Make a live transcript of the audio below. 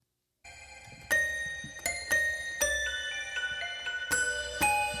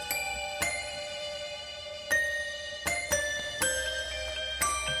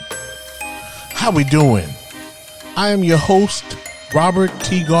How we doing? I am your host, Robert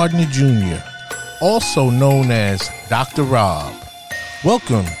T. Gardner Jr., also known as Dr. Rob.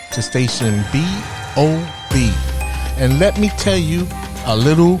 Welcome to Station BOB. And let me tell you a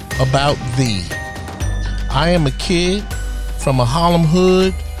little about thee. I am a kid from a Harlem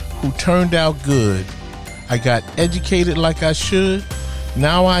hood who turned out good. I got educated like I should.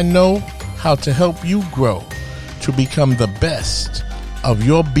 Now I know how to help you grow to become the best of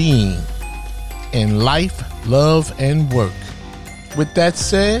your being in life, love, and work. With that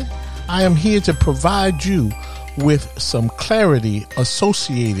said, I am here to provide you with some clarity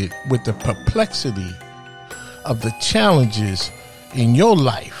associated with the perplexity of the challenges in your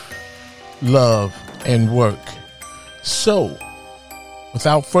life, love, and work. So,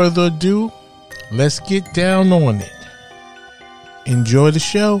 without further ado, let's get down on it. Enjoy the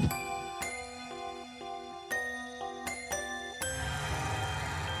show.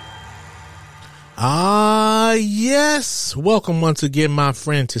 Yes. Welcome once again, my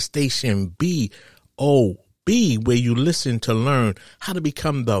friend, to Station BOB, where you listen to learn how to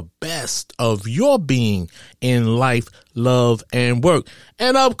become the best of your being in life, love, and work.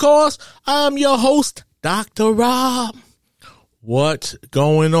 And of course, I'm your host, Dr. Rob. What's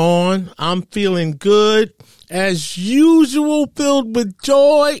going on? I'm feeling good as usual, filled with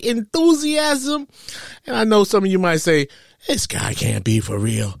joy, enthusiasm. And I know some of you might say, this guy can't be for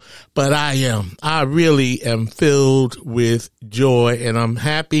real, but I am. I really am filled with joy, and I'm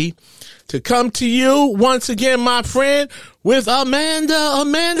happy to come to you once again, my friend, with Amanda.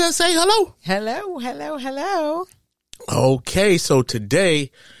 Amanda, say hello. Hello. Okay, so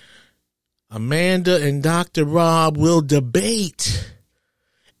today, Amanda and Dr. Rob will debate.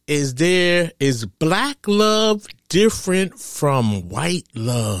 Is black love different from white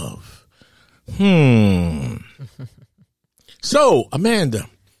love? So, Amanda,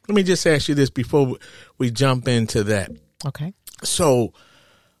 let me just ask you this before we jump into that. Okay. So,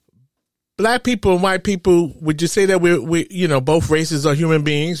 black people and white people, would you say that we both races are human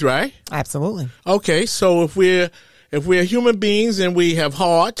beings, right? Absolutely. Okay, so if we're human beings and we have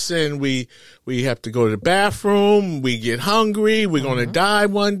hearts and we have to go to the bathroom, we get hungry, we're going to die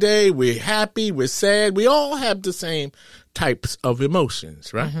one day, we're happy, we're sad, we all have the same types of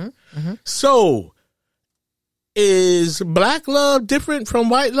emotions, right? So, is black love different from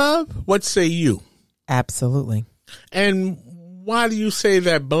white love? What say you? Absolutely. And why do you say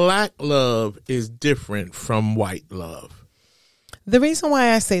that black love is different from white love? The reason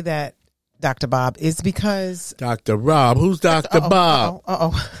why I say that, Dr. Bob, is because... Dr. Rob? Who's Dr. Bob?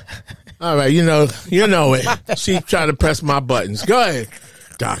 All right, you know it. She's trying to press my buttons. Go ahead.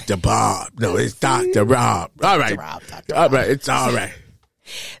 Dr. Bob. No, it's Dr. Rob. All right. Dr. All Rob. right, it's all right.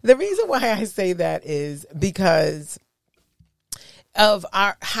 The reason why I say that is because of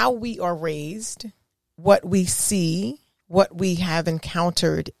how we are raised, what we see, what we have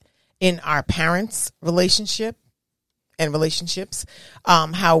encountered in our parents' relationships,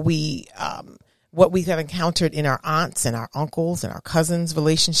 what we have encountered in our aunts and our uncles and our cousins'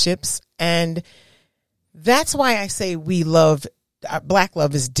 relationships. And that's why I say black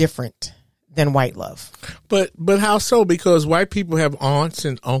love is different than white love. But how so? Because white people have aunts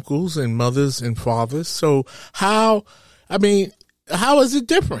and uncles and mothers and fathers. So how is it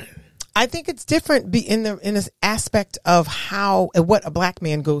different? I think it's different in this aspect of what a black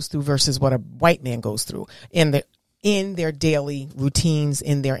man goes through versus what a white man goes through in their daily routines,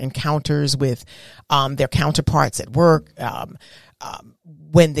 in their encounters with their counterparts at work,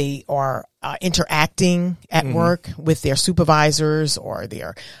 when they are interacting at work with their supervisors or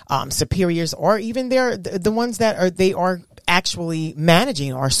their superiors, or even the ones that they are actually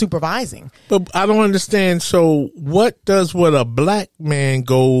managing or supervising. But I don't understand. So what a black man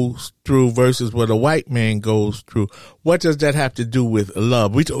goes through versus what a white man goes through? What does that have to do with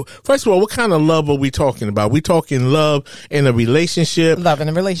love? First of all, what kind of love are we talking about? We talking love in a relationship? Love in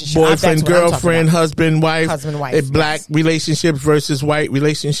a relationship. Boyfriend, girlfriend, husband, wife. Black yes. relationships versus white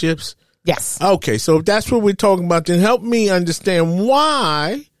relationships? Yes. Okay, so if that's what we're talking about, then help me understand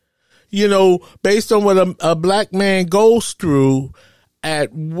why, based on what a black man goes through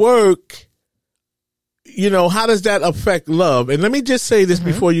at work, how does that affect love? And let me just say this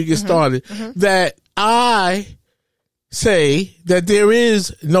before you get started, that I say that there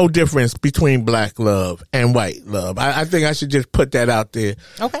is no difference between black love and white love. I think I should just put that out there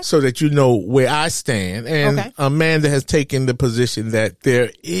so that you know where I stand. And Amanda has taken the position that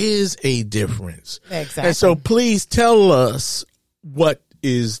there is a difference. Exactly. And so please tell us, what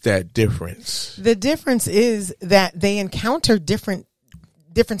is that difference? The difference is that they encounter different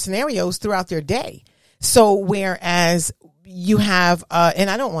scenarios throughout their day. So whereas you have, and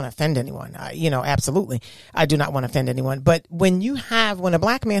I don't want to offend anyone, absolutely. I do not want to offend anyone. But when a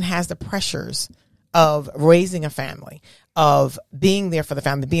black man has the pressures of raising a family, of being there for the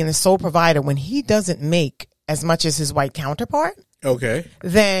family, being the sole provider, when he doesn't make as much as his white counterpart, okay,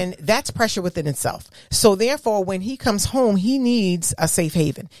 then that's pressure within itself. So therefore, when he comes home, he needs a safe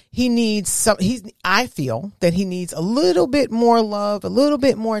haven. I feel that he needs a little bit more love, a little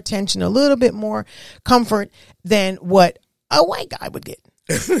bit more attention, a little bit more comfort than what a white guy would get.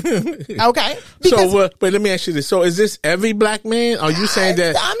 Okay. But let me ask you this. So is this every black man? Are you saying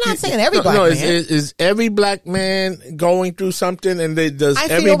that? I'm not saying every black man. Is every black man going through something, and does I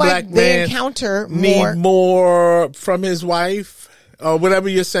every feel black like man they encounter need more from his wife or whatever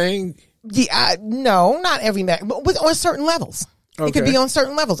you're saying? No, not every man, but on certain levels. Okay. It could be on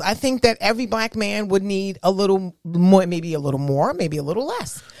certain levels. I think that every black man would need a little more, maybe a little more, maybe a little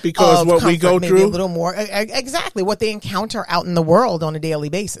less. Because what we go through? Maybe a little more. Exactly. What they encounter out in the world on a daily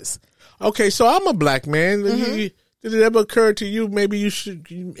basis. Okay, so I'm a black man. Mm-hmm. Did it ever occur to you, maybe you should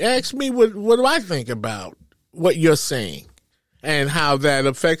ask me what do I think about what you're saying and how that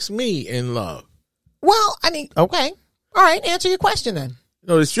affects me in love? Well, I mean, okay. All right, answer your question then.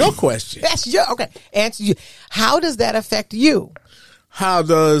 No, it's your question. Okay. Answer you. How does that affect you? How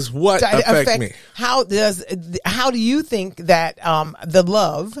does what affect me? How do you think that the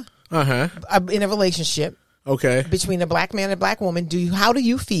love in a relationship between a black man and a black woman, how do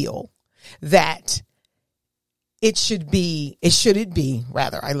you feel that should it be,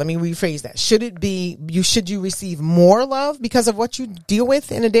 let me rephrase that. Should you receive more love because of what you deal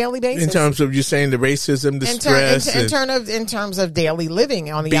with in a daily basis? In terms of you saying the racism, the stress. In terms of daily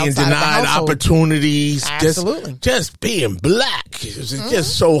living on the being outside denied of the household. Opportunities. Absolutely. Just being black. It's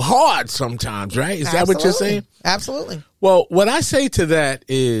just so hard sometimes, right? Is that what you're saying? Absolutely. Well, what I say to that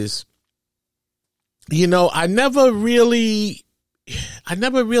is, I never really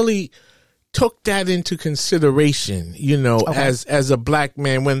took that into consideration, as a black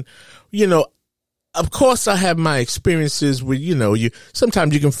man when, of course I have my experiences with,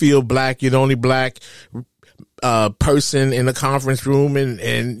 sometimes you can feel black. You're the only black person in the conference room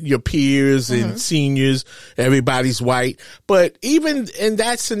and your peers and seniors, everybody's white. But even in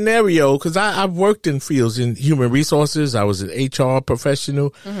that scenario, cause I've worked in fields in human resources. I was an HR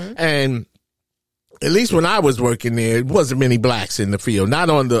professional and at least when I was working there, it wasn't many blacks in the field,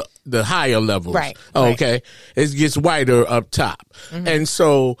 not on the higher levels. Right. Okay. It gets whiter up top. And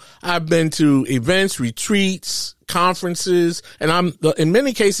so I've been to events, retreats, conferences, and I'm in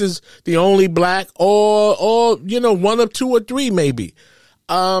many cases the only black or one of two or three maybe.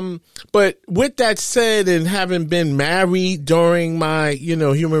 But with that said, and having been married during my,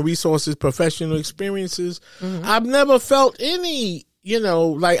 human resources professional experiences, I've never felt any,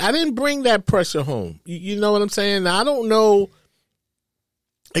 I didn't bring that pressure home. You know what I'm saying? I don't know.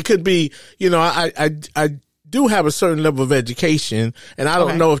 It could be, I do have a certain level of education, and I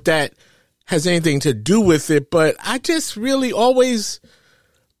don't know if that has anything to do with it, but I just really always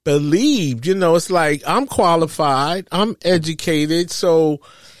believed, it's like I'm qualified, I'm educated. So,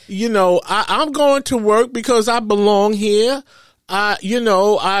 I'm going to work because I belong here. I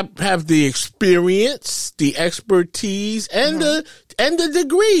have the experience, the expertise, and the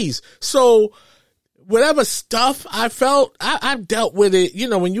degrees. So whatever stuff I felt, I've dealt with it.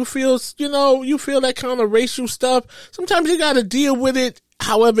 When you feel that kind of racial stuff, sometimes you got to deal with it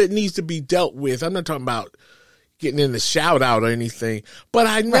however it needs to be dealt with. I'm not talking about getting in the shout out or anything, but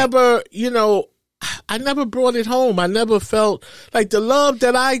I never, I never brought it home. I never felt like the love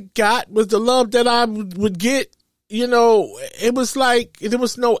that I got was the love that I would get. It was like there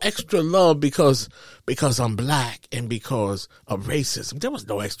was no extra love because I'm black and because of racism. There was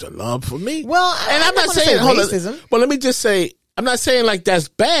no extra love for me. Well, and I'm not saying racism. Well, let me just say, I'm not saying like that's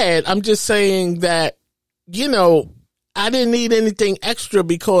bad. I'm just saying that, I didn't need anything extra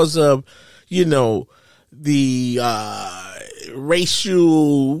because of, the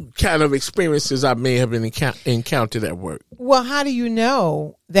racial kind of experiences I may have encountered at work. Well, how do you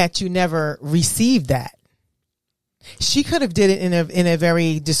know that you never received that? She could have did it in a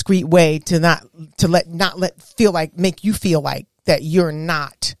very discreet way to make you feel like that you're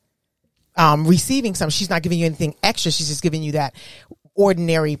not receiving something. She's not giving you anything extra. She's just giving you that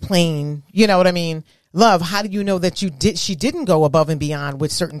ordinary, plain, you know what I mean? Love. How do you know that she didn't go above and beyond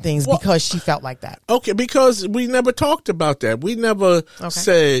with certain things because she felt like that? Okay, because we never talked about that. We never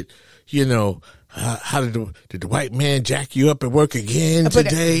said, how did the white man jack you up at work again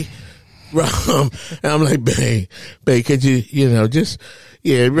today? And I'm like, babe, could you, just,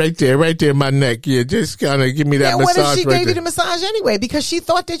 Yeah, right there, my neck. Yeah, just kind of give me that massage. What if she right gave there. you the massage anyway because she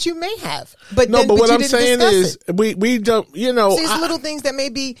thought that you may have? But No, then, but what you I'm didn't saying discuss is, it. we don't, you know, See, it's little things that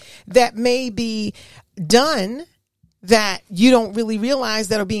may be done that you don't really realize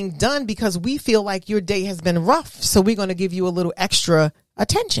that are being done because we feel like your day has been rough, so we're going to give you a little extra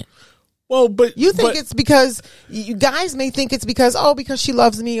attention. well, but You think it's because you guys may think it's because she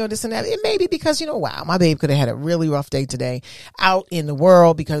loves me or this and that. It may be because, wow, my babe could have had a really rough day today out in the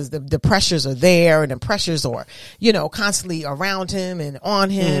world because the pressures are there and the pressures are, constantly around him and on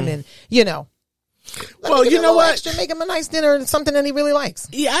him and, well, you know what? Extra, make him a nice dinner and something that he really likes.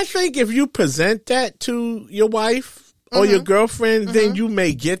 Yeah, I think if you present that to your wife or your girlfriend, then you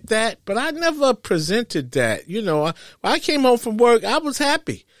may get that. But I never presented that. When I came home from work, I was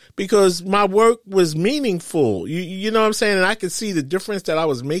happy because my work was meaningful. You know what I'm saying? And I could see the difference that I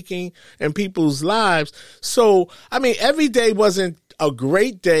was making in people's lives. So, I mean, every day wasn't a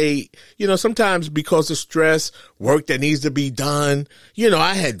great day, sometimes because of stress, work that needs to be done.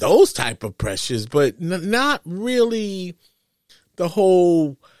 I had those type of pressures, but not really the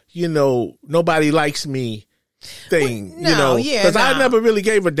whole, nobody likes me thing, because I never really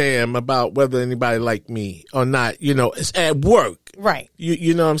gave a damn about whether anybody liked me or not. It's at work. Right.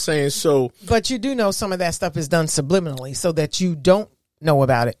 You know what I'm saying? So, but you do know some of that stuff is done subliminally so that you don't know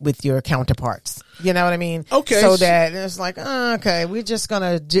about it with your counterparts. You know what I mean? Okay. So that it's like, okay, we're just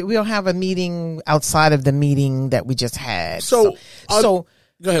we'll have a meeting outside of the meeting that we just had. So go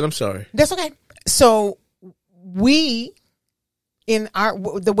ahead. I'm sorry. That's okay. So we, in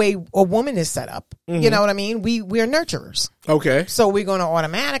the way a woman is set up, you know what I mean? We're nurturers. Okay. So we're going to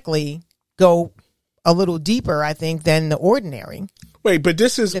automatically go a little deeper, I think, than the ordinary. Wait, but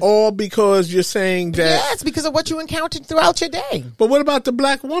this is all because you're saying that... Yeah, it's because of what you encountered throughout your day. But what about the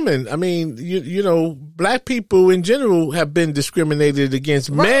black woman? I mean, black people in general have been discriminated against.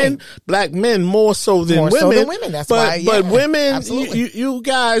 Men, black men more so than women. So than women. That's why. But women, you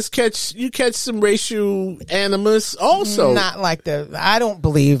guys catch some racial animus also. Not like I don't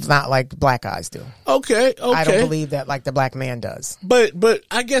believe not like black guys do. Okay. I don't believe that like the black man does. But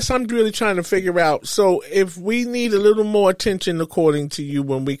I guess I'm really trying to figure out. So if we need a little more attention, according to you,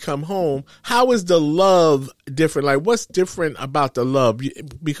 when we come home, how is the love different? Like, what's different about the love?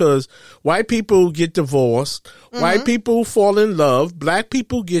 Because white people get divorced, white people fall in love, black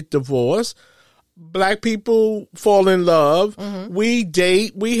people get divorced, black people fall in love, we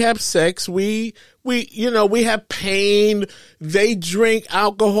date, we have sex, we have pain. They drink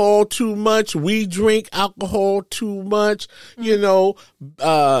alcohol too much. We drink alcohol too much.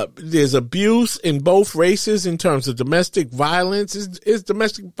 There's abuse in both races in terms of domestic violence. Is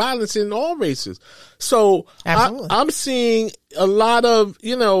domestic violence in all races. So I'm seeing a lot of,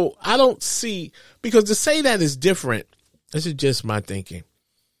 I don't see, because to say that is different, this is just my thinking.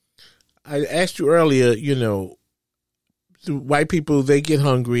 I asked you earlier, white people, they get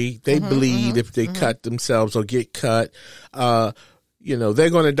hungry, they bleed if they cut themselves or get cut. They're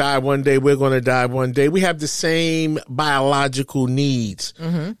going to die one day, we're going to die one day. We have the same biological needs.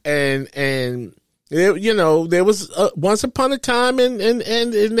 And there was once upon a time, and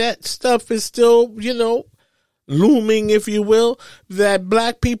that stuff is still, looming, if you will, that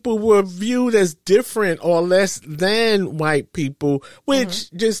black people were viewed as different or less than white people,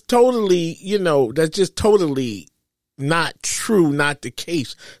 which just totally, that's just totally not true, not the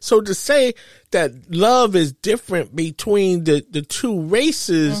case. So to say that love is different between the two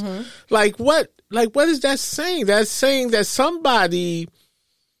races, like what is that saying? That's saying that somebody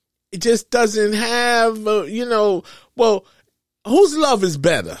just doesn't have, whose love is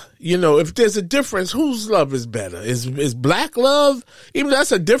better? If there's a difference, whose love is better? Is black love? Even though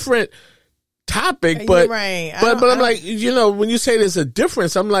that's a different topic, but right. But I'm like, when you say there's a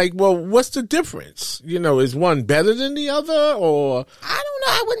difference, I'm like, well, what's the difference? Is one better than the other, or I don't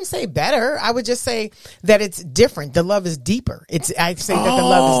know. I wouldn't say better. I would just say that it's different. The love is deeper. I say that the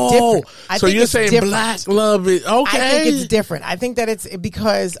love is different. So you're saying different. Black love is okay? I think it's different. I think that it's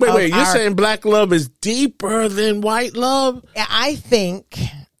because wait. You're saying black love is deeper than white love? I think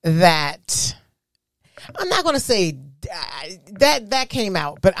that I'm not going to say. That came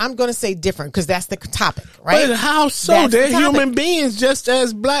out, but I'm going to say different because that's the topic, right? But how so? That's they're human beings just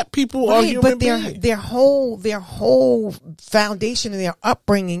as black people are human beings. Their whole foundation and their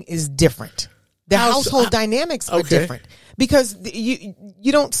upbringing is different. Their household dynamics are different because you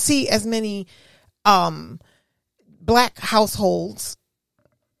don't see as many black households.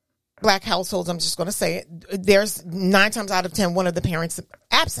 I'm just going to say it. There's 9 times out of 10 one of the parents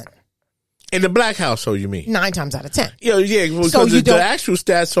absent. In the black household, you mean? 9 times out of 10. Yeah, because So you the don't- actual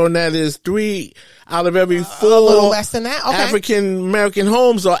stats on that is 3 out of every 4 A little less than that? Okay. African American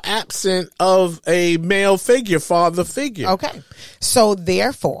homes are absent of a male figure, father figure. Okay. So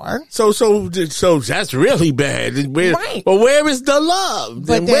therefore, So that's really bad. Right. But where is the love?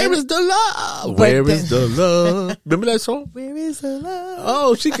 But Where then- is the love? but Where is then- the love? Remember that song? where is the love?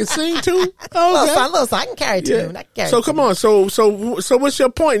 Oh, she can sing too. Little Okay. son, little son, I can carry it to Yeah. you. I can carry So it to come you. on. So what's your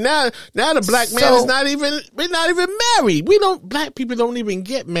point? Now the black man is not even, we're not even married. Black people don't even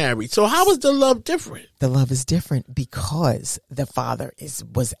get married. So how is the love different? The love is different because the father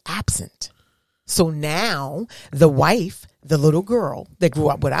was absent. So now the wife, the little girl that grew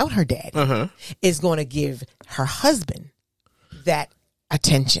up without her dad, is going to give her husband that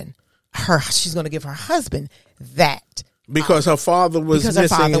attention. She's going to give her husband that Because her father was because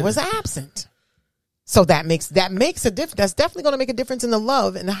missing. her father was absent. So that makes a difference. That's definitely going to make a difference in the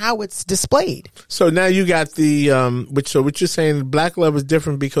love and how it's displayed. So now you got the what you're saying, black love is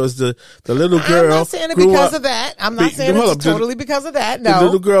different because the little girl. I'm not saying it grew because up- of that. I'm not saying hold it's up, totally because of that. The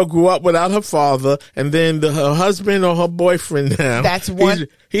little No. girl grew up without her father, and then her husband or her boyfriend now. That's one-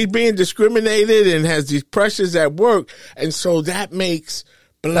 He's being discriminated and has these pressures at work, and so that makes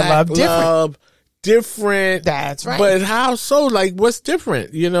black love love different. different. That's right. But how so? Like, what's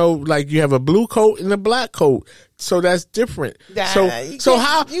different? Like you have a blue coat and a black coat, so that's different. You So can't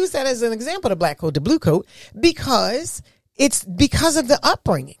how? use that as an example, the black coat, the blue coat, because it's because of the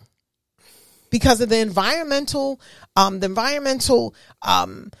upbringing, because of the environmental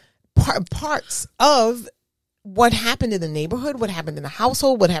parts of what happened in the neighborhood, what happened in the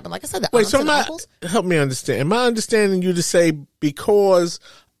household, what happened, like I said, the Wait, aunts so and uncles. help me understand. Am I understanding you to say because,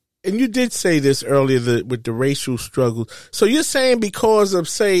 and you did say this earlier with the racial struggle. So you're saying because of,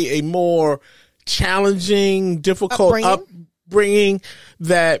 say, a more challenging, difficult upbringing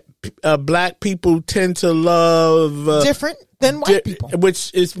that black people tend to love Different than white people.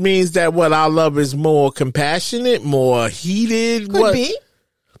 which means that our love is more compassionate, more heated.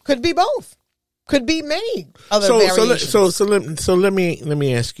 Could be both. Could be many other variations. So let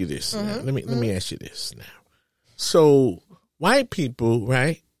me ask you this. Now. Let me ask you this now. So white people,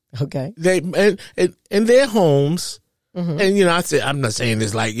 right? Okay. They in their homes, and I'm not saying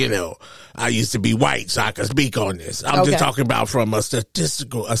this like I used to be white, so I can speak on this. I'm just talking about from a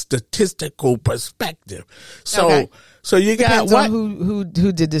statistical perspective. So. Okay. So you got Depends on who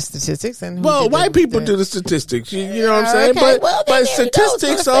did the statistics and who did white people do the statistics. You know what I'm saying? Okay, But there you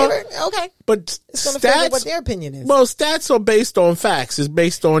statistics go. are okay. but It's going to figure what stats. their opinion is. Well, stats are based on facts. It's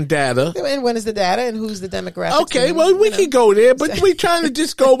based on data. And when is the data and who's the demographic? Okay, well, we can go there, but we're trying to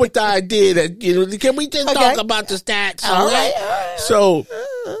just go with the idea that, can we just talk about the stats? All right. So,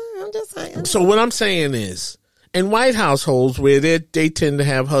 I'm just saying. so what I'm saying is, in white households where they tend to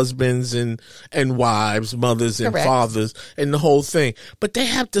have husbands and wives, mothers and Correct. fathers and the whole thing, but they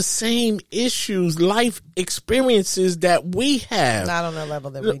have the same issues, life experiences that we have. Not on the level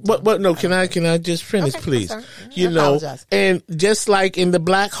that we do. But no, can I just finish, Okay, please? I'm sorry. I apologize. And just like in the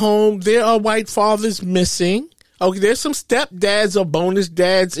black home, there are white fathers missing. Okay, there's some stepdads or bonus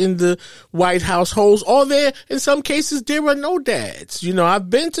dads in the white households, or in some cases, there are no dads.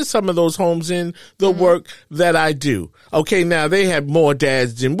 I've been to some of those homes in the work that I do. Okay, now they have more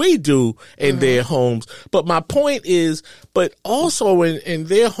dads than we do in their homes. But my point is, but also in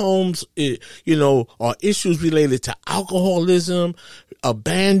their homes, are issues related to alcoholism,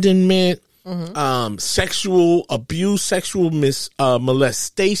 abandonment, sexual abuse, sexual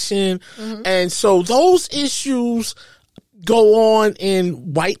molestation. And so those issues go on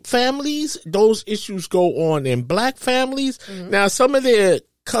in white families. Those issues go on in black families. Now, some of their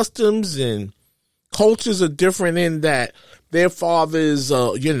customs and cultures are different in that their fathers,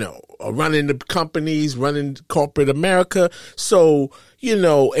 are running the companies, running corporate America. So,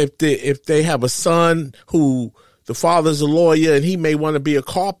 if they have a son who, the father's a lawyer and he may want to be a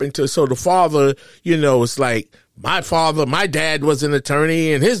carpenter. So the father, it's like, my dad was an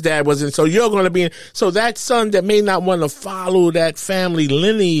attorney and his dad wasn't. So you're going to be, so that son that may not want to follow that family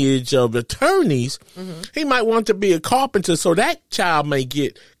lineage of attorneys, he might want to be a carpenter. So that child may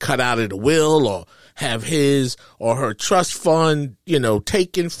get cut out of the will or have his or her trust fund,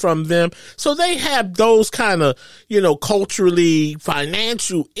 taken from them. So they have those kind of, culturally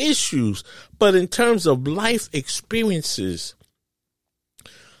financial issues. But in terms of life experiences,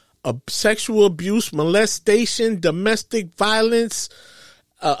 sexual abuse, molestation, domestic violence,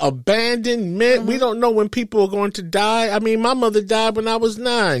 abandonment. We don't know when people are going to die. I mean, my mother died when I was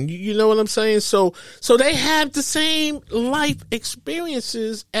 9. You know what I'm saying? So they have the same life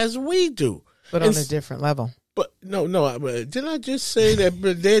experiences as we do. But on a different level. But No. Didn't I just say that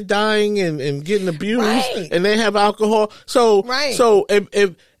they're dying and getting abused, Right. and they have alcohol? So, Right. So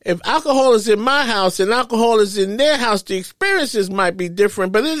if alcohol is in my house and alcohol is in their house, the experiences might be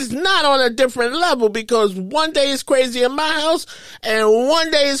different, but it is not on a different level, because one day is crazy in my house and one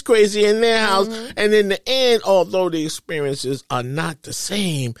day is crazy in their house. And in the end, although the experiences are not the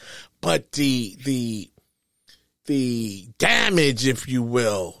same, but the damage, if you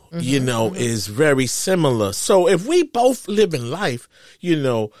will, is very similar. So if we both live in life,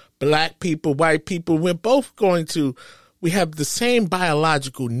 black people, white people, we're both we have the same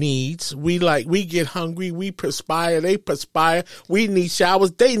biological needs. We get hungry, we perspire, they perspire. We need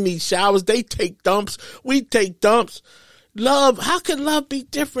showers, they need showers. They take dumps, we take dumps. Love, how can love be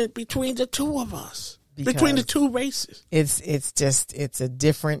different between the two of us? Between the two races? It's a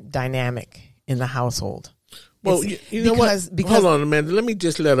different dynamic in the household. Well, you know what? Hold on, Amanda. Let me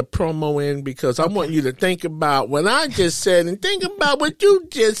just let a promo in, because I want you to think about what I just said and think about what you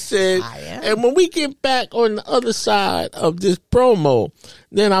just said. And when we get back on the other side of this promo,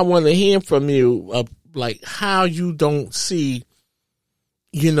 then I want to hear from you of like how you don't see,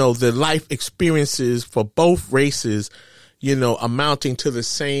 the life experiences for both races, amounting to the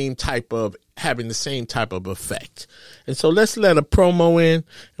same type of, having the same type of effect. And so let's let a promo in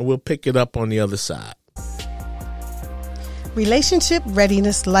and we'll pick it up on the other side. Relationship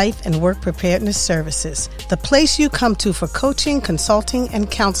Readiness Life and Work Preparedness Services, the place you come to for coaching, consulting, and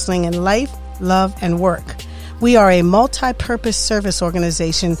counseling in life, love, and work. We are a multi-purpose service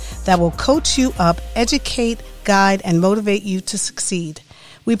organization that will coach you up, educate, guide, and motivate you to succeed.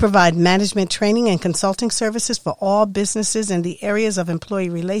 We provide management training and consulting services for all businesses in the areas of employee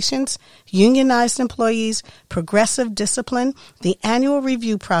relations, unionized employees, progressive discipline, the annual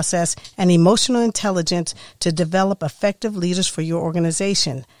review process, and emotional intelligence to develop effective leaders for your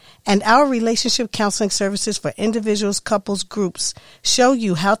organization. And our relationship counseling services for individuals, couples, groups show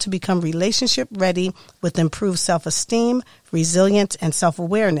you how to become relationship ready with improved self-esteem, resilience, and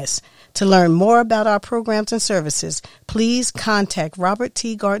self-awareness. To learn more about our programs and services, please contact Robert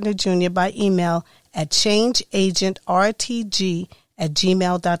T. Gardner Jr. by email at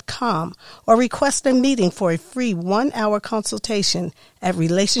changeagentrtg@gmail.com or request a meeting for a free 1-hour consultation at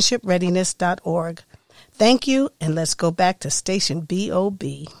relationshipreadiness.org. Thank you, and let's go back to Station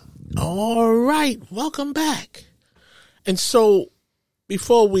BOB. All right, welcome back. And so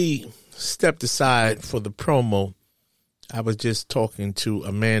before we stepped aside for the promo, I was just talking to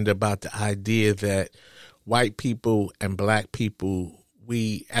Amanda about the idea that white people and black people,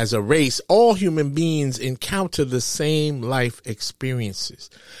 we as a race, all human beings encounter the same life experiences.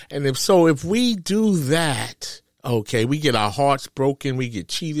 And if we do that, okay, we get our hearts broken, we get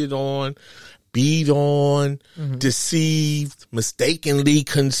cheated on, beat on, deceived, mistakenly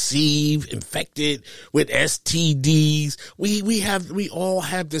conceived, infected with STDs. We all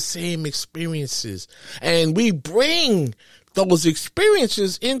have the same experiences, and we bring those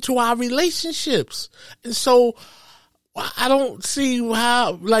experiences into our relationships. And so I don't see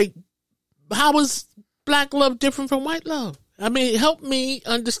how is black love different from white love? I mean, help me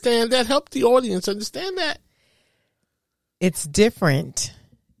understand that. Help the audience understand that. It's different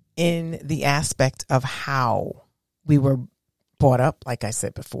in the aspect of how we were brought up, like I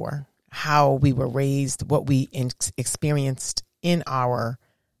said before, how we were raised, what we experienced in our,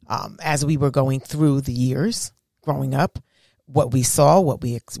 as we were going through the years growing up, what we saw, what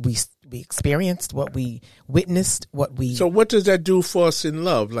we experienced, what we witnessed, So what does that do for us in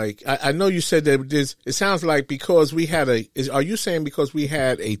love? Like, I know you said that it sounds like because we had are you saying because we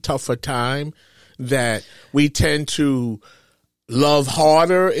had a tougher time that we tend to love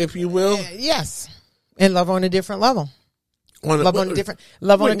harder, if you will? Yes. And love on a different level. Love on a different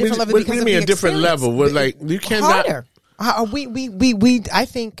level. What do you mean a different level? Well, like, you cannot. Harder. I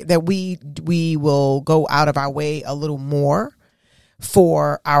think that we will go out of our way a little more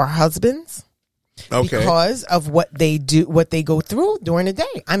for our husbands, because of what they do, what they go through during the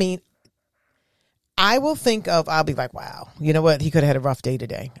day. I mean, I'll be like, wow, you know what? He could have had a rough day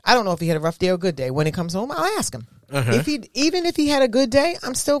today. I don't know if he had a rough day or a good day. When he comes home, I'll ask him. Even if he had a good day,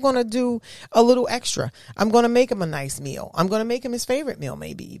 I'm still going to do a little extra. I'm going to make him a nice meal. I'm going to make him his favorite meal,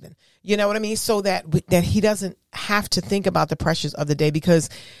 maybe even. You know what I mean? So that he doesn't have to think about the pressures of the day, because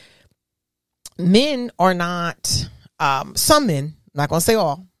men are not, some men, I'm not going to say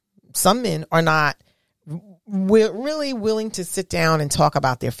all, some men are not really willing to sit down and talk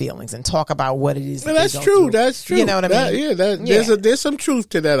about their feelings and talk about what it is. That's true. That's true. You know what I mean? There's some truth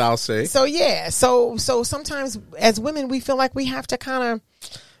to that, I'll say. So yeah. So sometimes as women, we feel like we have to kind of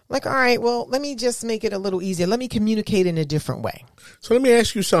like, all right, well, let me just make it a little easier. Let me communicate in a different way. So let me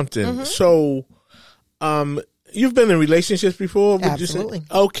ask you something. So, You've been in relationships before? Would Absolutely. You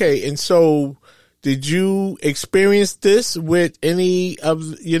say? Okay, and so did you experience this with any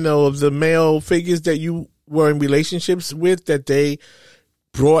of the male figures that you were in relationships with, that they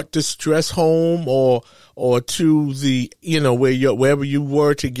brought the stress home or to the wherever you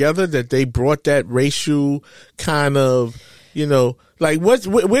were together, that they brought that racial kind of like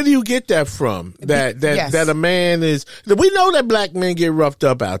where do you get that from? That a man is, we know that black men get roughed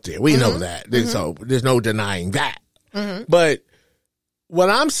up out there. We know that. So there's no denying that. But what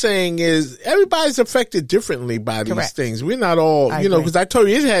I'm saying is everybody's affected differently by these things. We're not all, because I told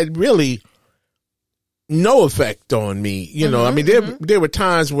you it had really no effect on me. I mean, there were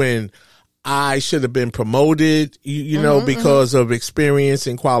times when I should have been promoted, because of experience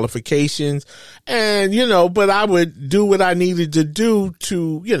and qualifications. And, but I would do what I needed to do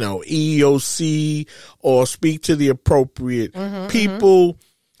to, EEOC or speak to the appropriate people.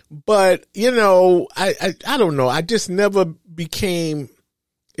 But, I don't know. I just never became,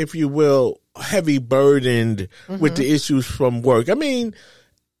 if you will, heavy burdened with the issues from work. I mean,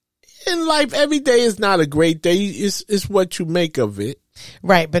 in life, every day is not a great day. It's what you make of it.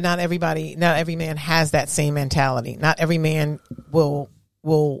 Right. But not every man has that same mentality. Not every man will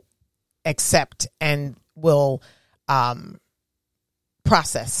accept and will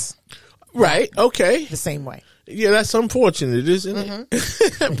process. Right. Okay. The same way. Yeah, that's unfortunate, isn't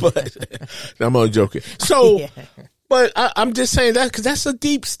it? But no, I'm only joking. So, but I'm just saying that because that's a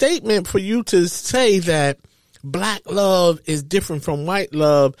deep statement for you to say that black love is different from white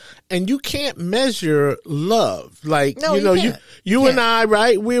love, and you can't measure love. Like, no, you and I,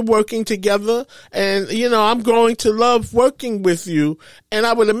 right? We're working together, and I'm going to love working with you, and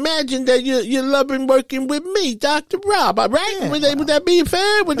I would imagine that you're loving working with me, Dr. Rob. Right? Yeah, would that be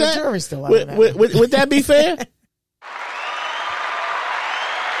fair? Would that be fair?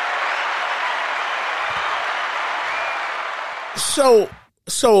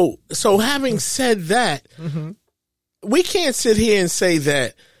 So having said that, we can't sit here and say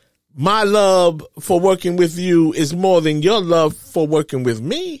that my love for working with you is more than your love for working with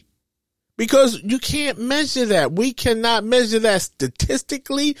me, because you can't measure that. We cannot measure that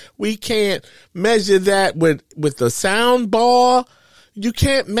statistically. We can't measure that with the sound bar. You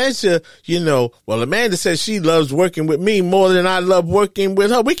can't measure, well, Amanda says she loves working with me more than I love working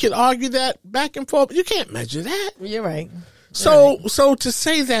with her. We can argue that back and forth. You can't measure that. You're right. So to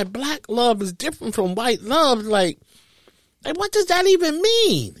say that black love is different from white love, like what does that even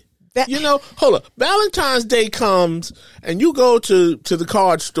mean? Hold up. Valentine's Day comes and you go to the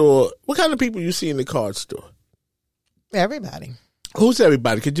card store. What kind of people you see in the card store? Everybody. Who's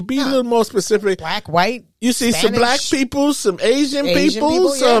everybody? Could you be a little more specific? Black, white, you see Spanish, some black people, some Asian people,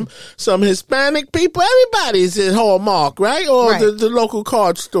 some Hispanic people. Everybody's at Hallmark, right? Or the local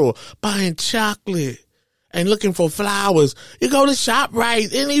card store buying chocolate and looking for flowers. You go to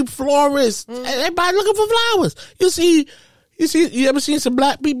ShopRite, any florist, everybody looking for flowers. You ever seen some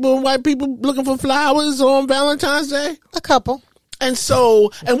black people and white people looking for flowers on Valentine's Day? A couple. And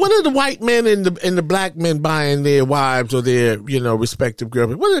what are the white men and the black men buying their wives or their, respective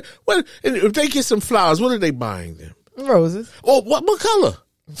girlfriends? If they get some flowers, what are they buying them? Roses. Oh, what color?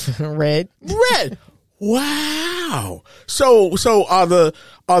 Red. Red. Wow. So are the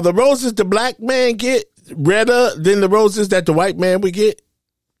roses the black man get redder than the roses that the white man would get?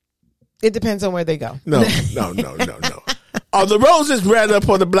 It depends on where they go. No. Are the roses redder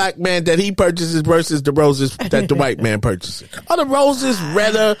for the black man that he purchases versus the roses that the white man purchases? Are the roses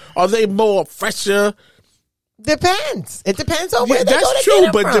redder? Are they more fresher? Depends. It depends on where they go to That's true,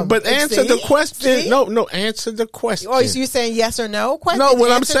 get it from. but answer the question. See? No, answer the question. Oh, so you're saying yes or no? Question? No,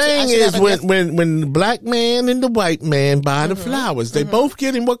 what I'm saying is when the black man and the white man buy the flowers, they both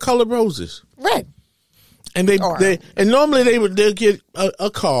getting what color roses? Red. And and normally they'll get a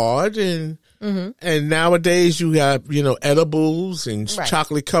card and nowadays you have edibles and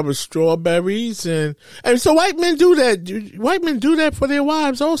chocolate covered strawberries and so white men do that. White men do that for their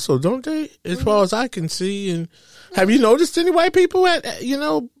wives also, don't they? As far as I can see. And have you noticed any white people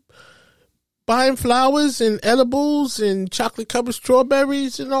buying flowers and edibles and chocolate covered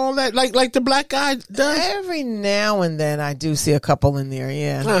strawberries and all that, like the black guy does? Every now and then I do see a couple in there,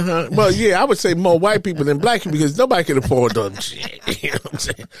 yeah. Well, yeah, I would say more white people than black people because nobody can afford them shit. You know what I'm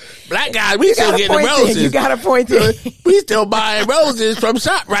saying? Black guys, we still getting roses. You got a point there. We still buying roses from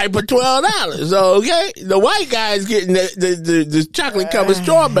ShopRite for $12. Okay, the white guys getting the chocolate covered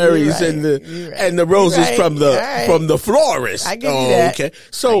strawberries and the roses from the florist. I give you that. Okay,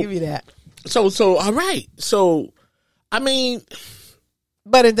 so I give you that. So all right. So I mean,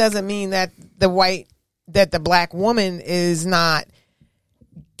 but it doesn't mean that the black woman is not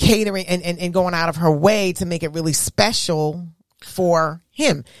catering and going out of her way to make it really special for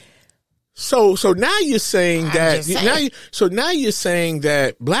him. So now you're saying that saying. now you're saying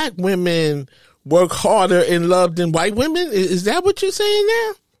that black women work harder in love than white women? Is that what you're saying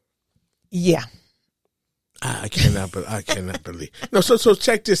now? Yeah. I cannot believe. No, so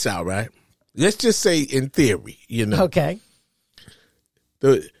check this out, right? Let's just say in theory, Okay.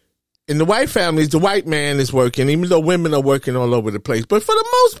 In the white families, the white man is working, even though women are working all over the place. But for the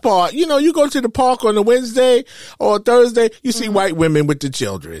most part, you go to the park on a Wednesday or Thursday, you see white women with the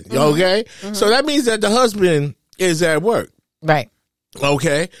children. Okay? So that means that the husband is at work. Right.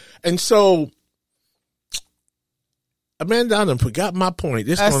 Okay? And so, Amanda, I done forgot my point.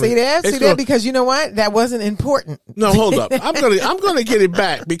 See that? Because you know what? That wasn't important. No, hold up. I'm gonna get it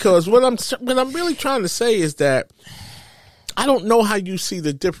back, because what I'm really trying to say is that I don't know how you see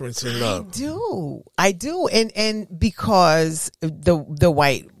the difference in love. I do. And because the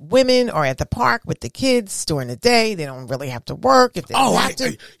white women are at the park with the kids during the day, they don't really have to work if they have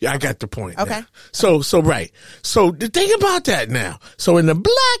to. I got the point. Okay. Now. So right. So the thing about that now. So in the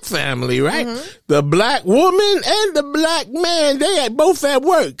black family, right? The black woman and the black man, they both at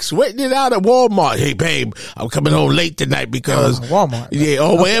work, sweating it out at Walmart. Hey, babe, I'm coming home late tonight because Walmart. Yeah,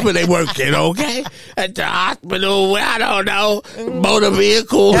 or wherever they working. Okay, at the hospital. I don't know, motor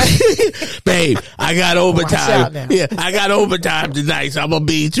vehicle. Babe, I got overtime. Yeah, I got overtime tonight, so I'm gonna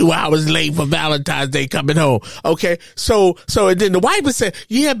be 2 hours late for Valentine's Day coming home. Okay, so and then the wife would say,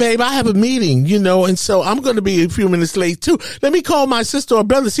 yeah, babe, I have a meeting, and so I'm going to be a few minutes late too. Let me call my sister or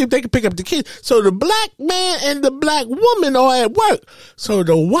brother, see if they can pick up the kids. So the black man and the black woman are at work. So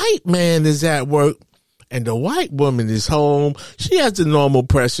the white man is at work and the white woman is home. She has the normal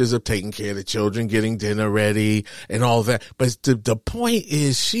pressures of taking care of the children, getting dinner ready and all that. But the point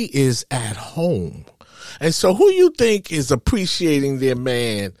is, she is at home. And so who you think is appreciating their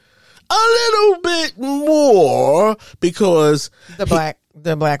man a little bit more because the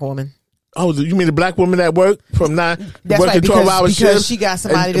black woman. Oh, you mean the black woman at work from 9 That's working right, 12 hours because she got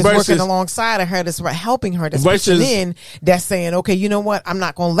somebody that's versus, working alongside of her, that's helping her, that's pitching in, that's saying, okay, you know what? I'm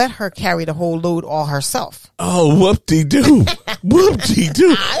not going to let her carry the whole load all herself. Oh, whoop-de-doo.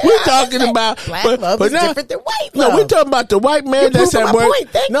 Whoop-de-doo. We're talking about black love is different than white love. No, we're talking about the white man that's at work.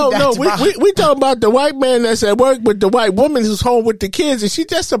 We talking about the white man that's at work with the white woman who's home with the kids, and she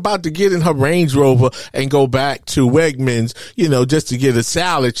just about to get in her Range Rover and go back to Wegmans, just to get a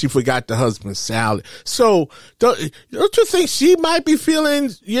salad. She forgot the husband's salad. So don't you think she might be feeling,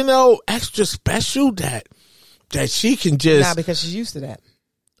 extra special that she can just... Nah, because she's used to that.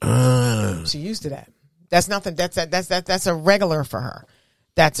 She's used to that. That's nothing. That's a regular for her.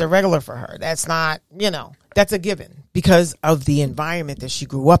 That's a regular for her. That's not, that's a given because of the environment that she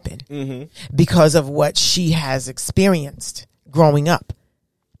grew up in, because of what she has experienced growing up.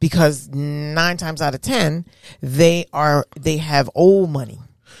 Because 9 times out of 10, they have old money.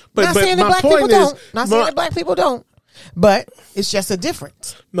 Not saying that black people don't. Not saying that black people don't. But it's just a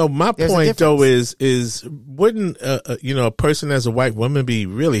difference. No, my point though is wouldn't a person as a white woman be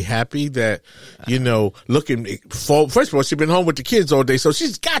really happy that looking for, first of all, she's been home with the kids all day, so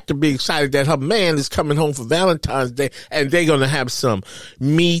she's got to be excited that her man is coming home for Valentine's Day and they're gonna have some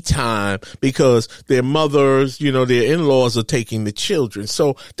me time because their mothers, their in-laws are taking the children.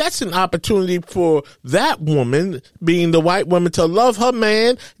 So that's an opportunity for that woman, being the white woman, to love her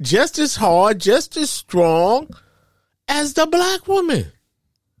man just as hard, just as strong as the black woman.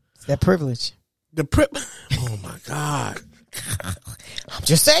 It's that privilege. Oh my God. I'm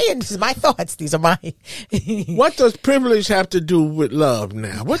just saying, this is my thoughts. These are my... What does privilege have to do with love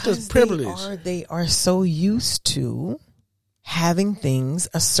now? What does privilege... They are so used to having things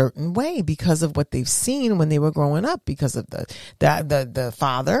a certain way because of what they've seen when they were growing up, because of the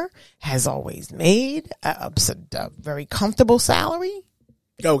father has always made a very comfortable salary.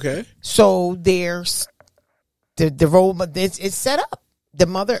 Okay. So there's the role, it's set up. The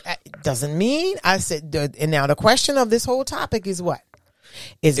mother doesn't mean, I said, and now the question of this whole topic is what?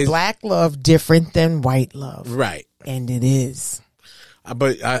 Is black love different than white love? Right. And it is.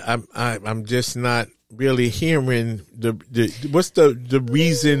 But I'm just not really hearing what's the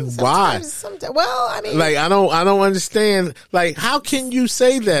reason why. Well, I mean, like I don't understand. Like, how can you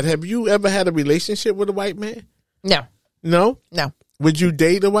say that? Have you ever had a relationship with a white man? No. No? No. Would you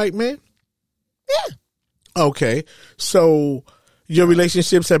date a white man? Yeah. Okay. So your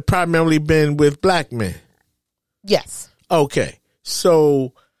relationships have primarily been with black men? Yes. Okay.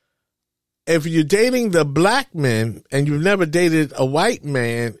 So if you're dating the black men and you've never dated a white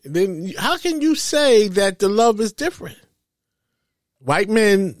man, then how can you say that the love is different? White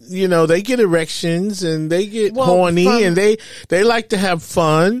men, they get erections and they get horny and they like to have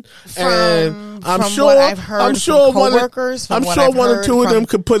fun. And I'm sure what I've heard I'm sure from one coworkers, I'm sure one or two of them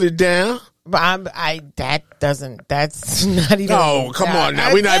could put it down. But that's not even. No, come on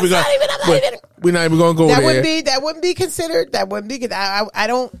now. We're not even going to go that there. That wouldn't be considered. That wouldn't be.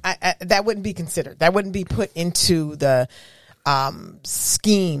 That wouldn't be considered. That wouldn't be put into the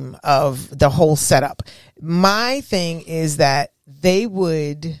scheme of the whole setup. My thing is that it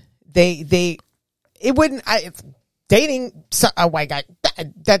wouldn't. Dating a white guy.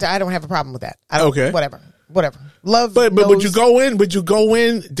 That I don't have a problem with that. Okay. Whatever. Love. But would you go in to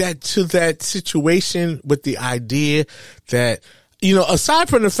that situation with the idea that, aside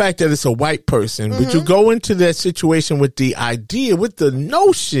from the fact that it's a white person, would you go into that situation with the idea, with the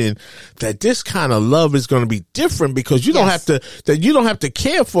notion that this kind of love is going to be different because you don't have to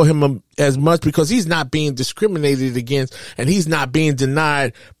care for him as much because he's not being discriminated against and he's not being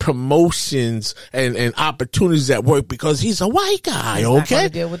denied promotions and opportunities at work because he's a white guy. Okay.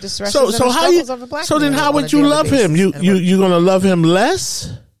 Deal with the so then how would you love him? You going to love him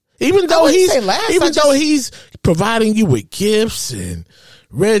less? Even though he's providing you with gifts and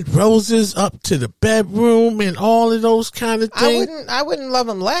red roses up to the bedroom and all of those kind of things. I wouldn't love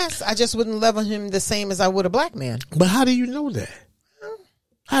him less. I just wouldn't love him the same as I would a black man. But how do you know that?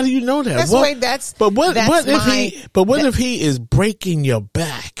 How do you know that? What if he is breaking your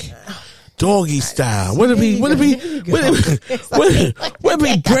back? Doggy style. What if he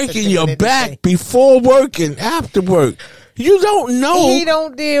breaking your back before work and after work? You don't know. He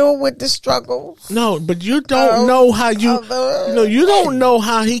don't deal with the struggles. No, but you don't know how you don't know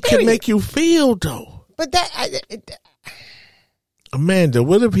how he can make you feel though. But Amanda,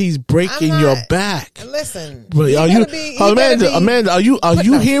 what if he's breaking your back? Listen, Amanda, are you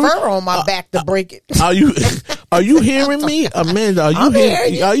hearing? Fur on my back to break it. Are you hearing me, Amanda? Are you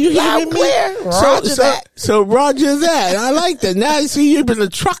hearing me? So Roger that. I like that. Now you see you've been a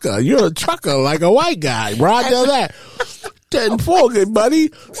trucker. You're a trucker like a white guy. Roger that. 10-4,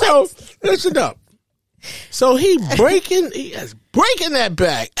 buddy. So listen up. So he is breaking that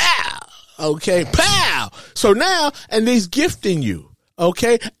back. Ow. Okay, pow. So now, and he's gifting you.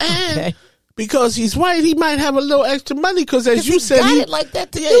 Okay, and because he's white, he might have a little extra money because, as you said, he got it like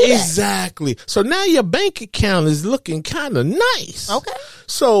that to do that. Exactly. So now your bank account is looking kind of nice. Okay.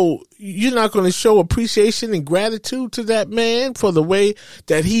 So you're not going to show appreciation and gratitude to that man for the way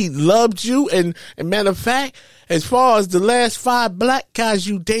that he loved you. And matter of fact, as far as the last 5 black guys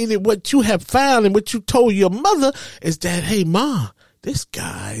you dated, what you have found and what you told your mother is that, hey, Ma, this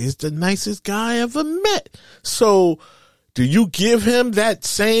guy is the nicest guy I ever met. So do you give him that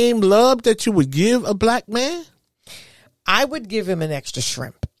same love that you would give a black man? I would give him an extra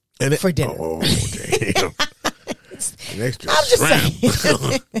shrimp for dinner. Oh, damn. An extra I'm shrimp. Just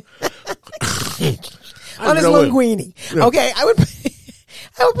saying. On his linguine. Yeah. Okay, I would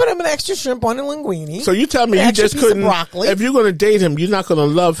put him an extra shrimp on a linguine. So you tell me you just couldn't. If you're going to date him, you're not going to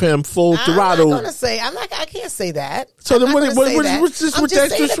love him full throttle. I can't say that. So then what's this with the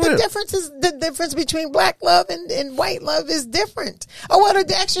extra shrimp? The difference between black love and white love is different. Oh, well,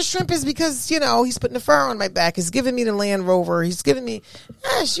 the extra shrimp is because, he's putting the fur on my back. He's giving me the Land Rover. He's giving me,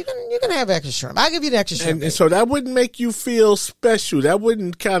 you're going to have extra shrimp. I'll give you the extra shrimp. And so that wouldn't make you feel special. That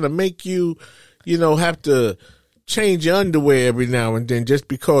wouldn't kind of make you, have to change your underwear every now and then just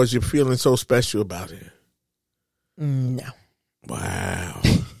because you're feeling so special about it. No. Wow.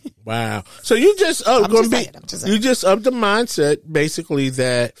 So you just up the mindset basically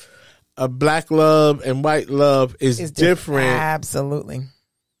that a black love and white love is different. Absolutely.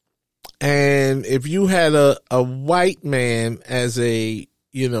 And if you had a white man as a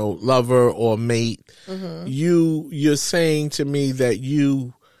lover or mate, you're saying to me that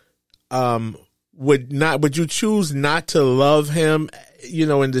you would you choose not to love him,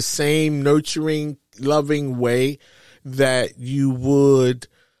 in the same nurturing, loving way that you would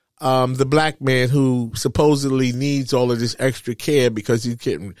the black man who supposedly needs all of this extra care because he's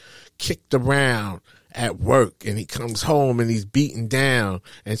getting kicked around at work and he comes home and he's beaten down,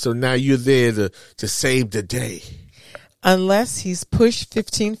 and so now you're there to save the day. Unless he's Push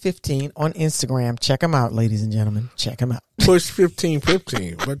 1515 on Instagram. Check him out, ladies and gentlemen. Check him out. Push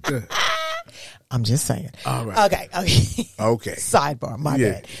 1515. What the? I'm just saying. All right. Okay. Sidebar. My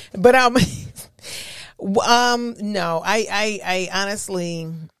bad. But no. I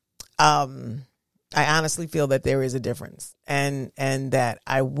honestly feel that there is a difference, and that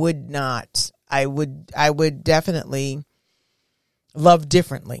I would definitely love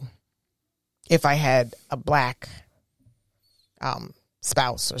differently if I had a black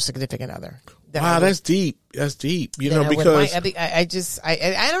spouse or significant other. Wow, that's deep. That's deep. You know, because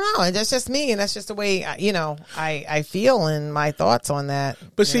I don't know. That's just me, and that's just the way I feel and my thoughts on that.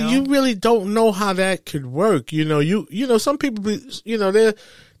 But see, you really don't know how that could work. You know, some people,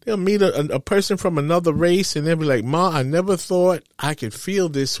 they'll meet a person from another race, and they'll be like, "Ma, I never thought I could feel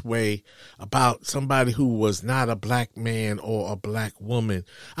this way about somebody who was not a black man or a black woman."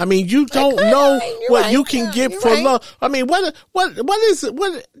 I mean, you don't know what you can get for love. I mean, what is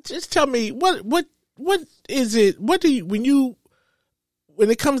it? Just tell me what is it? What do you when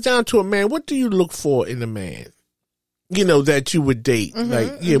it comes down to a man? What do you look for in a man? You know, that you would date.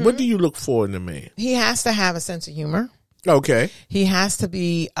 What do you look for in a man? He has to have a sense of humor. Okay. He has to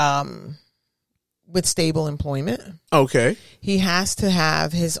be with stable employment. Okay. He has to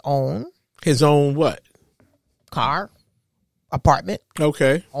have his own what? Car, apartment.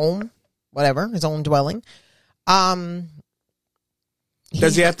 Okay. Home, whatever, his own dwelling. Does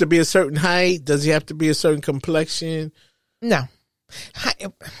he have to be a certain height? Does he have to be a certain complexion? No.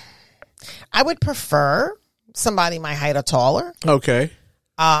 I would prefer somebody my height or taller. Okay.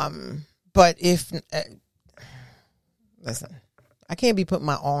 But if listen, I can't be putting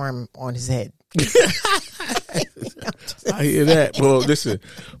my arm on his head. I hear that. Well, listen,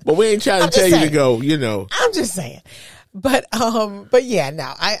 but we ain't trying to tell you to go, you know. I'm just saying. But yeah,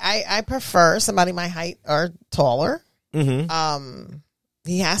 no, I prefer somebody my height or taller. Mm-hmm.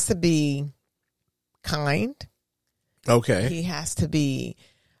 He has to be kind. Okay. He has to be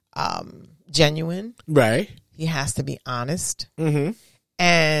genuine. Right. He has to be honest. Mm-hmm.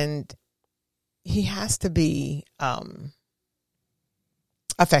 And he has to be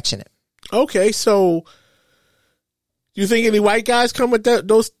affectionate. Okay, so you think any white guys come with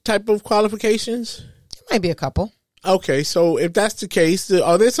those type of qualifications? There might be a couple. Okay, so if that's the case,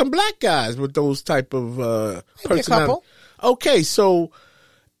 are there some black guys with those type of personality? A couple. Okay, so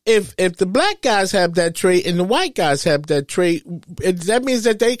if the black guys have that trait and the white guys have that trait, that means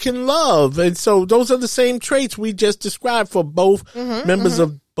that they can love, and so those are the same traits we just described for both members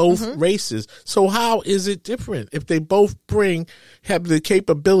of both races. So how is it different if they both have the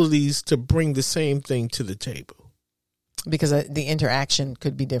capabilities to bring the same thing to the table? Because the interaction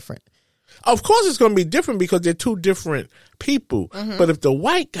could be different. Of course it's going to be different because they're two different people. But if the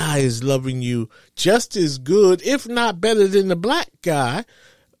white guy is loving you just as good, if not better than the black guy,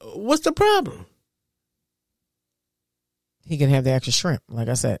 what's the problem? He can have the extra shrimp, like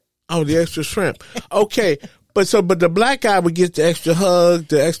I said. Oh, the extra shrimp. Okay. But the black guy would get the extra hug,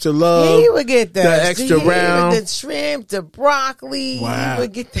 the extra love. He would get the extra round, the shrimp, the broccoli. Wow. He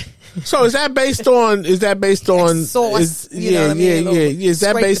would get the So is that based on sauce? Yeah. Is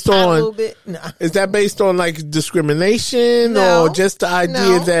that based on No. Is that based on like discrimination No. or just the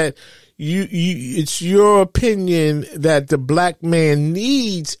idea that you it's your opinion that the black man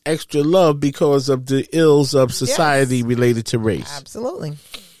needs extra love because of the ills of society related to race? Absolutely.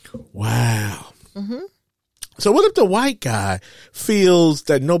 Wow. So what if the white guy feels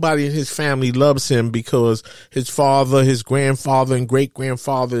that nobody in his family loves him because his father, his grandfather, and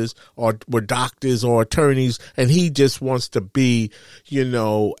great-grandfathers were doctors or attorneys, and he just wants to be,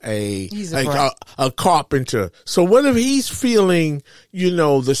 a carpenter? So what if he's feeling,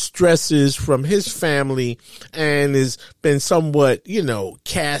 the stresses from his family and has been somewhat,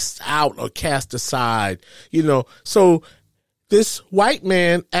 cast out or cast aside, so this white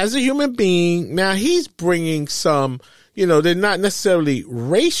man, as a human being, now he's bringing some, they're not necessarily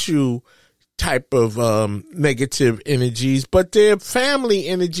racial type of negative energies, but they're family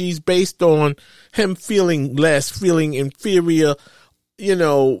energies based on him feeling less, feeling inferior,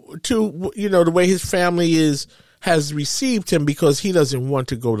 to, the way his family has received him because he doesn't want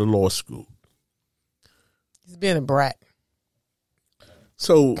to go to law school. He's being a brat.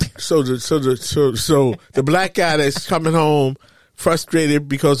 So the black guy that's coming home frustrated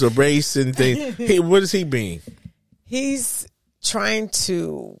because of race and things, what is he being? He's trying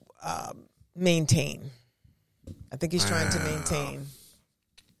to maintain. I think he's trying to maintain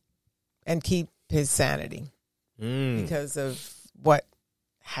and keep his sanity because of what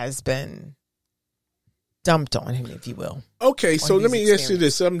has been dumped on him, if you will. Okay, so let me ask you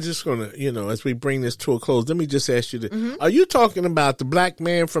this. I'm just going to, as we bring this to a close, let me just ask you this. Are you talking about the black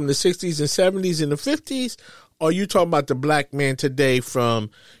man from the 60s and 70s and the 50s? Or are you talking about the black man today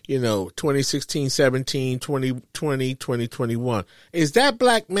from, 2016, 17, 2020, 2021? Is that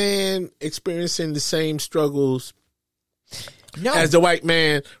black man experiencing the same struggles as the white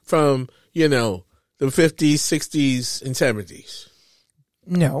man from, the 50s, 60s, and 70s?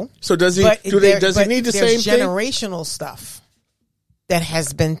 No. So does he need the same thing? There's generational stuff that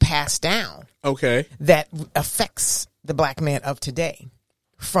has been passed down. Okay. That affects the black man of today.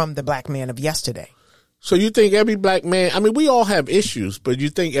 from the black man of yesterday. So you think every black man, I mean, we all have issues, but you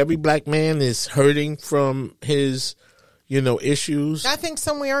think every black man is hurting from his, issues? I think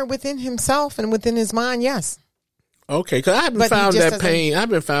somewhere within himself and within his mind, yes. Okay, because I haven't But he found just that doesn't- pain. I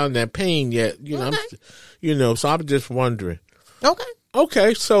haven't found that pain yet. So I'm just wondering. Okay.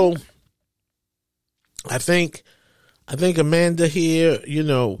 Okay, so I think Amanda here,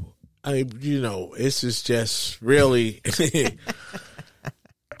 this is just really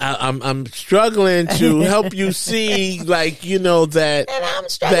I'm struggling to help you see, that. And I'm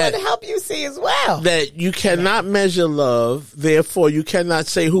struggling to help you see as well. That you cannot measure love, therefore you cannot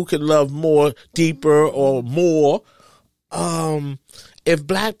say who can love more, deeper, or more. If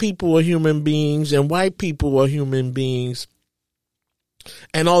black people are human beings and white people are human beings,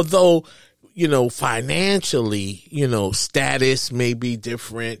 and although, financially, status may be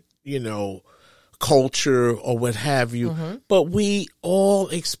different, culture or what have you, but we all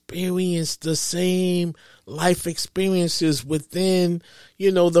experience the same life experiences within,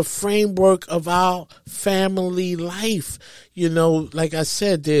 the framework of our family life. Like I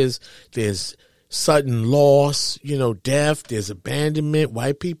said, there's sudden loss, death, there's abandonment.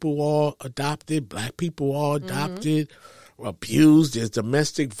 White people are adopted, black people are adopted, abused. There's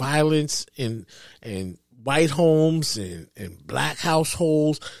domestic violence in white homes and black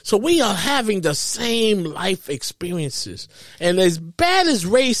households. So we are having the same life experiences. And as bad as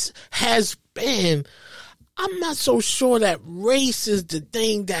race has been, I'm not so sure that race is the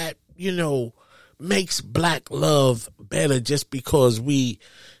thing that, makes black love better just because we,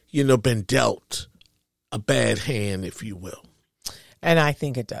 been dealt a bad hand, if you will. And I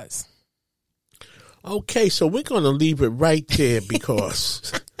think it does. Okay, so we're going to leave it right there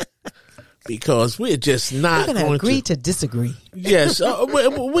because we're just not We're going to agree to disagree. Yes,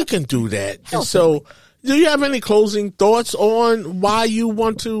 we can do that. So, do you have any closing thoughts on why you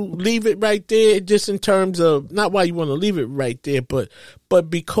want to leave it right there? Just in terms of not why you want to leave it right there, but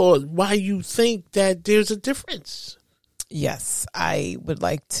because why you think that there's a difference. Yes, I would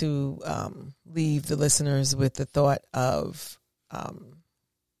like to leave the listeners with the thought of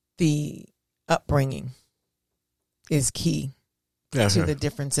the upbringing is key to the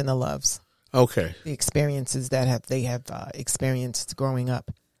difference in the loves. Okay. The experiences that they have experienced growing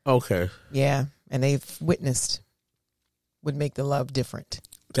up. Okay. Yeah, and they've witnessed would make the love different.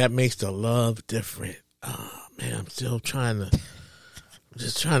 That makes the love different. Oh, man, I'm still trying to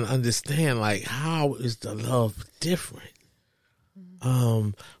understand, like, how is the love different?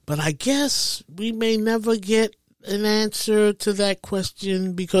 But I guess we may never get an answer to that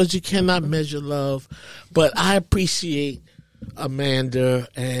question because you cannot measure love. But I appreciate Amanda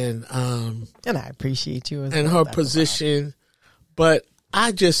and I appreciate you as and well, her position. But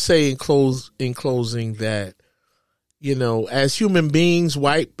I just say in closing that, as human beings,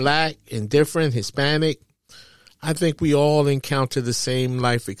 white, black, indifferent, Hispanic, I think we all encounter the same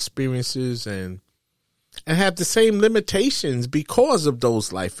life experiences and have the same limitations because of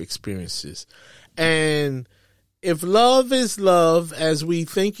those life experiences. And if love is love as we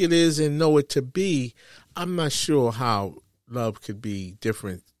think it is and know it to be, I'm not sure how love could be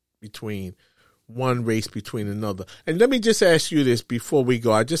different between one race between another. And let me just ask you this before we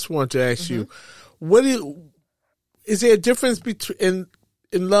go. I just want to ask you, is there a difference in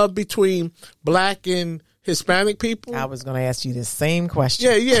love between black and Hispanic people? I was going to ask you the same question.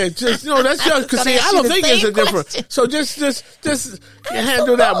 Yeah. Just that's just because I don't think it's a difference. So just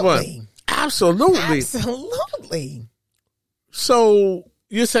handle that one. Absolutely. So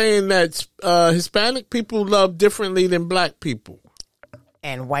you're saying that Hispanic people love differently than black people,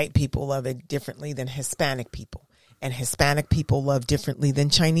 and white people love it differently than Hispanic people, and Hispanic people love differently than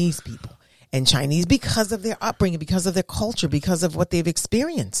Chinese people, and Chinese because of their upbringing, because of their culture, because of what they've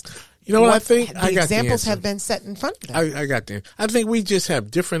experienced. You know what I think? The examples have been set in front of them. I got them. I think we just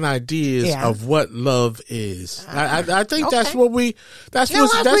have different ideas of what love is. I think that's what we. I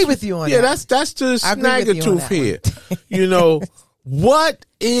agree with you on that. Yeah, that's the snag-a-tooth here. What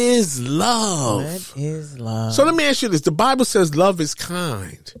is love? What is love? So let me ask you this: the Bible says love is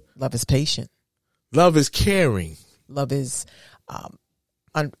kind. Love is patient. Love is caring. Love is, love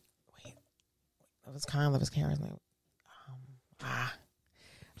is kind. Love is caring.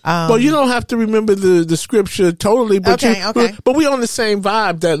 Well, you don't have to remember the scripture totally, but but we on the same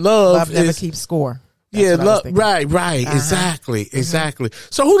vibe that love never keeps score. That's yeah, love, right, exactly.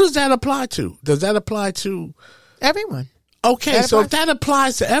 So who does that apply to? Does that apply to everyone? Okay, so if that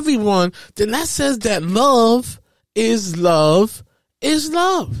applies to everyone, then that says that love is love is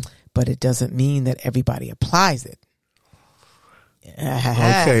love. But it doesn't mean that everybody applies it.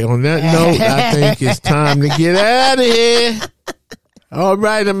 Okay, on that note, I think it's time to get out of here. All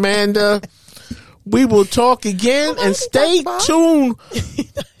right, Amanda. We will talk again and stay tuned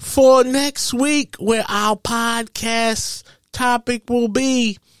for next week where our podcast topic will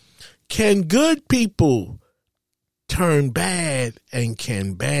be, can good people turn bad and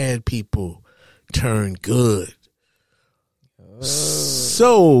can bad people turn good?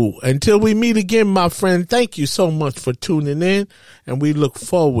 So until we meet again, my friend, thank you so much for tuning in, and we look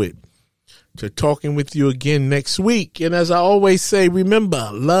forward to talking with you again next week. And as I always say, remember,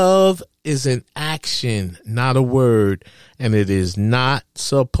 love is an action, not a word, and it is not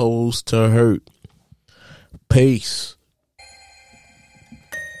supposed to hurt. Peace.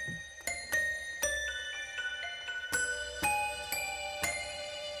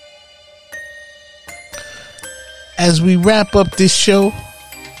 As we wrap up this show,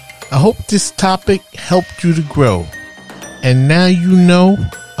 I hope this topic helped you to grow. And now you know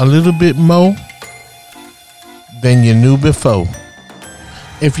a little bit more than you knew before.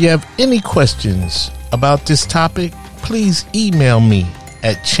 If you have any questions about this topic, please email me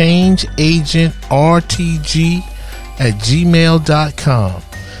at changeagentrtg@gmail.com.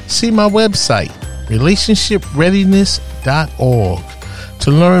 See my website, relationshipreadiness.org. To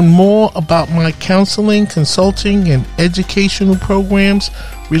learn more about my counseling, consulting, and educational programs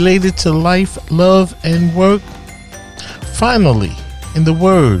related to life, love, and work. Finally, in the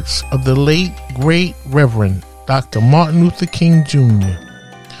words of the late, great Reverend Dr. Martin Luther King Jr.,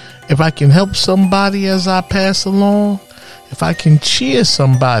 if I can help somebody as I pass along, if I can cheer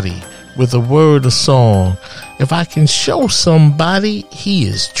somebody with a word or song, if I can show somebody he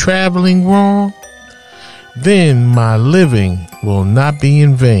is traveling wrong, then my living will not be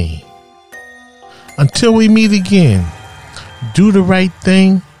in vain. Until we meet again, do the right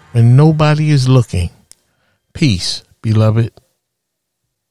thing when nobody is looking. Peace, beloved.